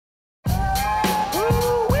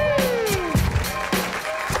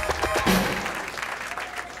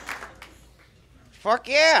Fuck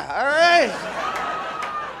yeah, all right.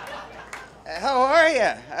 How are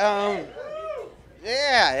you?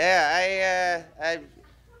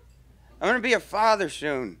 I'm gonna be a father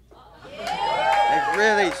soon. Like,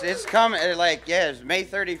 really, it's coming, like, yeah, it's May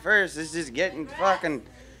 31st, this is getting fucking,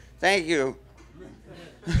 thank you.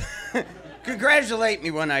 Congratulate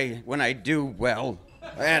me when I do well.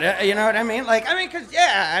 And, you know what I mean? Like, cause,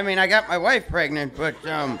 yeah, I got my wife pregnant, but,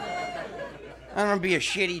 I don't want to be a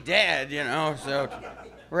shitty dad, you know, so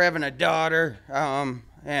we're having a daughter.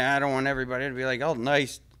 Yeah, I don't want everybody to be like, oh,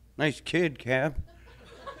 nice kid, Cap.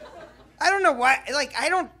 I don't know why, like,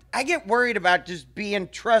 I get worried about just being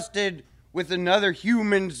trusted with another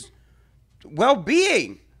human's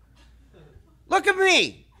well-being. Look at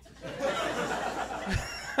me.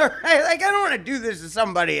 All right, like, I don't want to do this to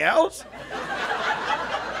somebody else.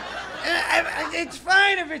 It's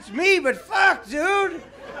fine if it's me, but fuck, dude.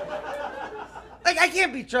 Like, I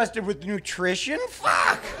can't be trusted with nutrition.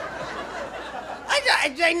 Fuck.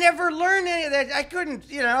 I never learned any of that. I couldn't,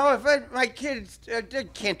 you know, my kids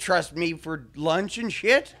can't trust me for lunch and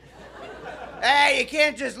shit. Hey, you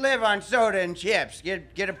can't just live on soda and chips.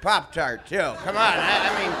 Get a Pop-Tart, too. Come on,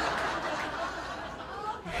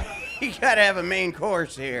 you gotta have a main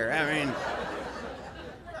course here.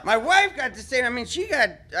 My wife got the same.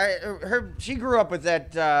 She grew up with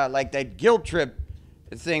that, like that guilt trip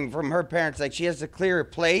thing from her parents. Like, she has to clear a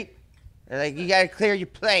plate. They're like, you gotta clear your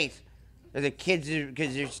plate. Or the kids,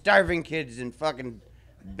 because there's starving kids in fucking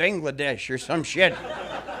Bangladesh or some shit.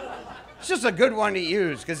 It's just a good one to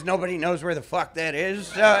use, because nobody knows where the fuck that is.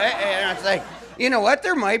 So, and it's like, you know what,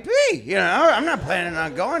 there might be, you know? I'm not planning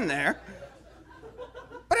on going there.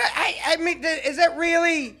 But I mean, is that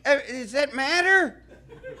really, does that matter?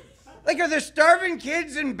 Like, are there starving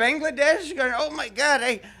kids in Bangladesh going, oh my God,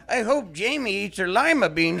 I hope Jamie eats her lima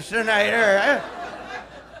beans tonight, or,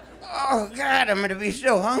 oh God, I'm gonna be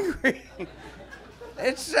so hungry.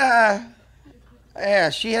 It's, yeah,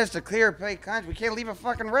 she has to clear her plate constantly. We can't leave a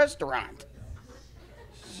fucking restaurant.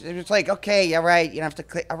 It's like, okay, all right, you don't have to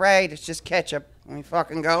clear, all right, it's just ketchup. Let me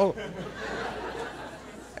fucking go.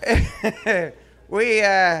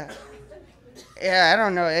 Yeah, I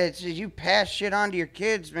don't know. It's you pass shit on to your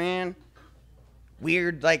kids, man.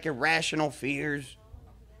 Weird, like, irrational fears.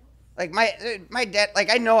 Like, my dad, like,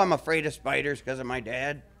 I know I'm afraid of spiders because of my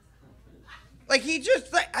dad. Like, he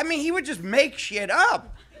just, like, he would just make shit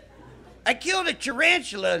up. I killed a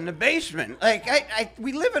tarantula in the basement. Like,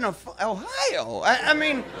 we live in Ohio.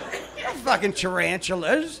 No fucking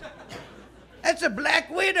tarantulas. That's a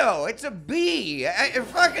black widow. It's a bee.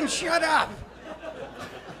 Fucking shut up.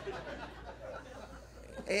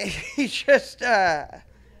 He just,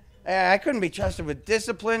 I couldn't be trusted with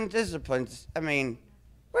disciplines.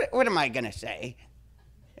 What am I gonna say?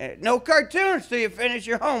 No cartoons till you finish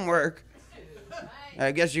your homework.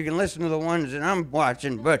 I guess you can listen to the ones that I'm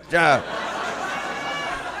watching, but that's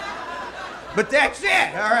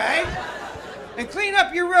it, all right? And clean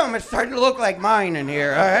up your room. It's starting to look like mine in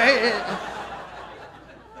here, all right?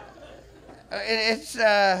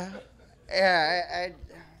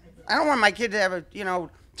 I don't want my kid to have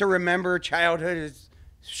to remember childhood as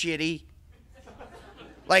shitty.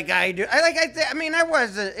 Like I do. I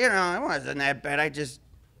wasn't, it wasn't that bad.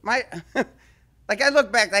 Like, I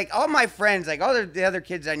look back, like, all my friends, like, all the other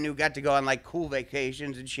kids I knew got to go on, like, cool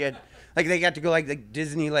vacations and shit. Like, they got to go, like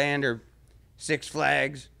Disneyland or Six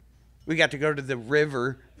Flags. We got to go to the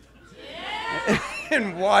river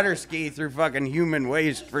and water ski through fucking human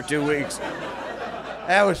waste for 2 weeks.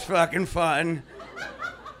 That was fucking fun.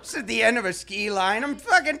 It's at the end of a ski line. I'm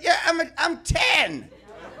 10.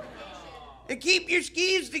 To keep your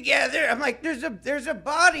skis together. I'm like, there's a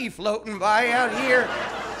body floating by out here.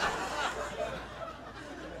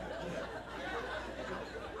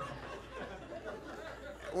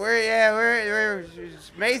 We're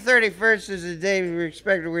May 31st is the day we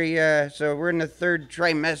expect. So we're in the third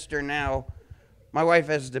trimester now. My wife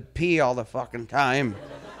has to pee all the fucking time.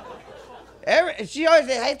 She always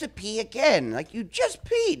says, I have to pee again. Like, you just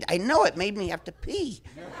peed. I know it made me have to pee.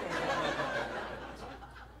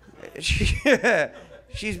 She's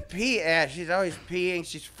always peeing.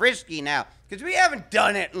 She's frisky now. Because we haven't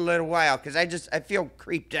done it in a little while. Because I feel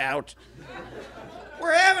creeped out.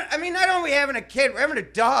 Not only having a kid, we're having a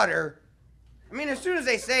daughter. As soon as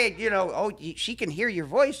they say, she can hear your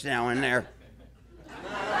voice now in there.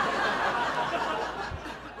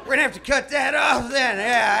 We're gonna have to cut that off then.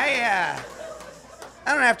 Yeah.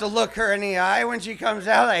 I don't have to look her in the eye when she comes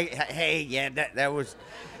out. Like, hey, yeah, that was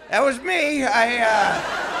me.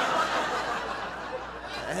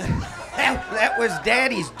 That was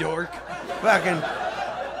Daddy's dork. Fucking.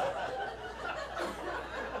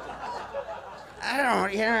 I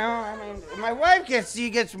don't, I mean, my wife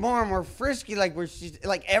gets more and more frisky, like where she's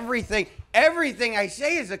like everything I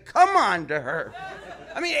say is a come on to her.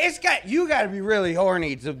 I mean, you got to be really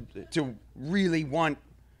horny to really want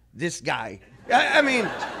this guy. I mean,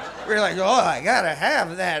 we're like, oh, I gotta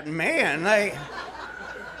have that man. Like,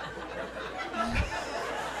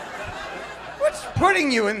 what's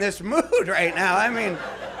putting you in this mood right now? I mean.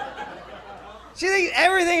 She thinks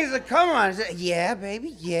everything is a come on. Yeah,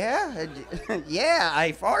 baby, yeah. Yeah,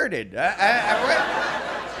 I farted.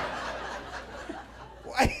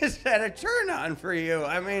 Why is that a turn on for you?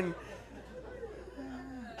 I mean,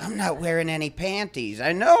 I'm not wearing any panties.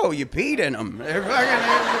 I know, you peed in them. They're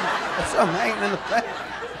fucking, something hanging in the back.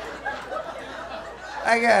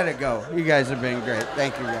 I gotta go. You guys have been great.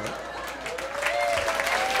 Thank you, guys.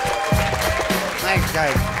 Thanks,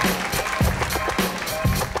 guys.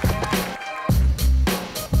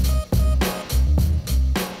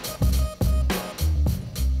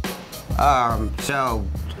 So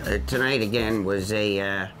tonight again was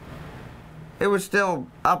it was still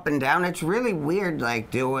up and down. It's really weird,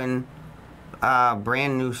 like doing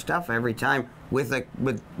brand new stuff every time with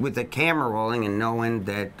the camera rolling and knowing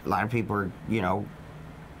that a lot of people are,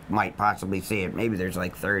 might possibly see it. Maybe there's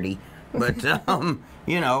like 30, but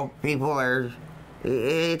people are.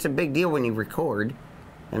 It's a big deal when you record,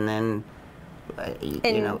 and then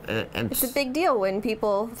it's a big deal when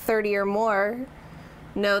people 30 or more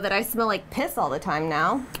know that I smell like piss all the time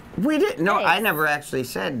now. We didn't. No, I never actually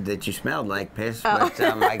said that you smelled like piss, but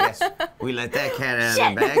I guess we let that cat out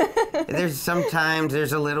of the bag. Sometimes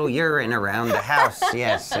there's a little urine around the house.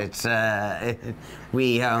 Yes, it's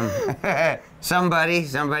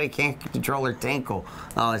somebody can't control her tinkle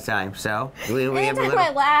all the time, so we have a little.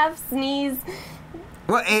 I laugh, sneeze.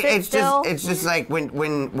 Well, it's just like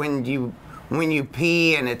when you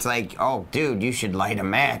pee and it's like, oh, dude, you should light a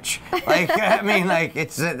match. Like, I mean, like,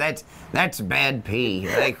 that's bad pee.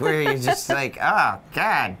 Like, where you're just like, oh,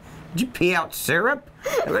 God, did you pee out syrup?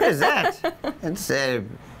 What is that? It's,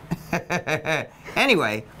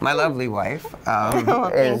 anyway, my lovely wife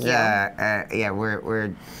is, yeah,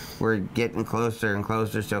 we're getting closer and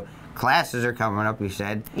closer, so classes are coming up, you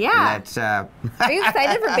said. Yeah. That's, are you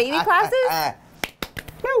excited for baby classes?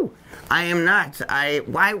 No. I am not.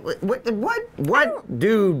 What,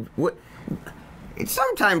 dude? What?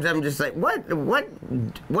 Sometimes I'm just like,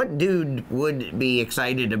 what dude would be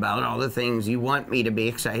excited about all the things you want me to be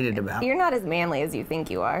excited about? You're not as manly as you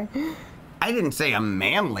think you are. I didn't say I'm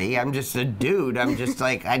manly. I'm just a dude. I'm just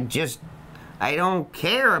like, I don't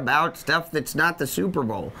care about stuff that's not the Super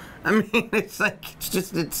Bowl. I mean, it's like,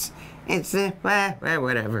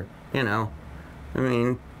 whatever, I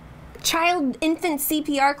mean. Infant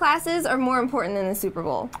CPR classes are more important than the Super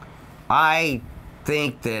Bowl. I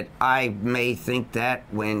think that I may think that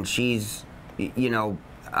when she's,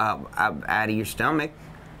 out of your stomach,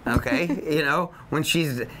 okay? When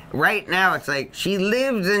she's, right now it's like, she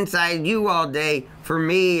lives inside you all day. For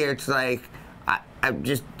me, it's like, I'm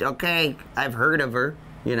just, okay, I've heard of her,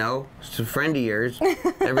 she's a friend of yours.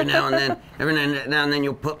 Every now and then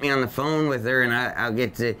you'll put me on the phone with her and I'll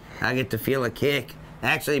get to feel a kick.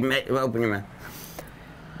 Actually, open your mouth.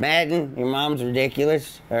 Madden, your mom's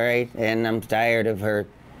ridiculous, all right? And I'm tired of her.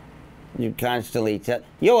 You constantly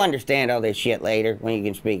you'll understand all this shit later when you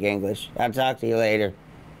can speak English. I'll talk to you later.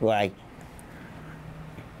 Like.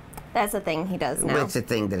 That's a thing he does now. It's a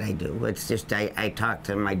thing that I do. It's just I talk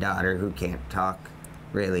to my daughter who can't talk,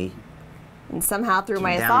 really. And somehow through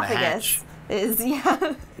my esophagus.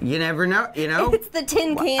 Yeah. You never know, It's the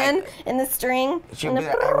tin can and the string.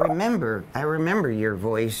 I remember your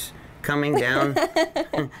voice coming down,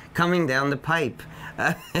 coming down the pipe.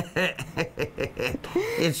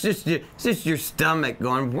 It's just your stomach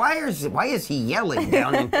going. Why is he yelling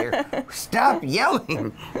down in here? Stop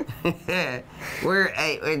yelling.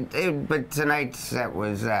 But tonight's set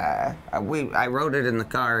was I wrote it in the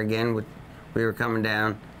car again. We were coming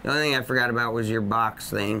down. The only thing I forgot about was your box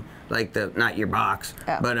thing, like not your box,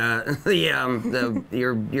 but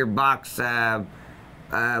your box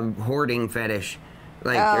hoarding fetish,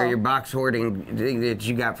 or your box hoarding that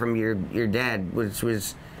you got from your dad, which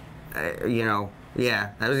was, yeah,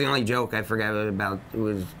 that was the only joke I forgot about. It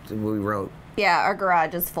was we wrote. Yeah, our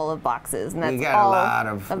garage is full of boxes, and that's got all a lot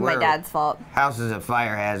of my dad's fault. House is a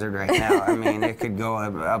fire hazard right now. I mean, it could go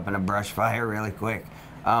up in a brush fire really quick.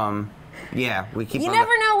 Yeah, we keep. You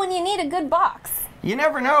never know when you need a good box. You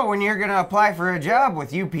never know when you're gonna apply for a job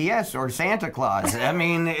with UPS or Santa Claus. I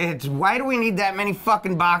mean, why do we need that many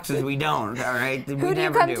fucking boxes? We don't. All right. Who do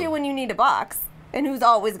you come to when you need a box? And who's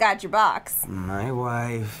always got your box? My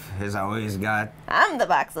wife has always got I'm the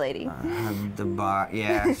box lady. the box.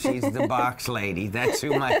 Yeah, she's the box lady. That's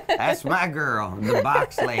my girl, the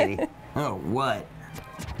box lady. Oh, what?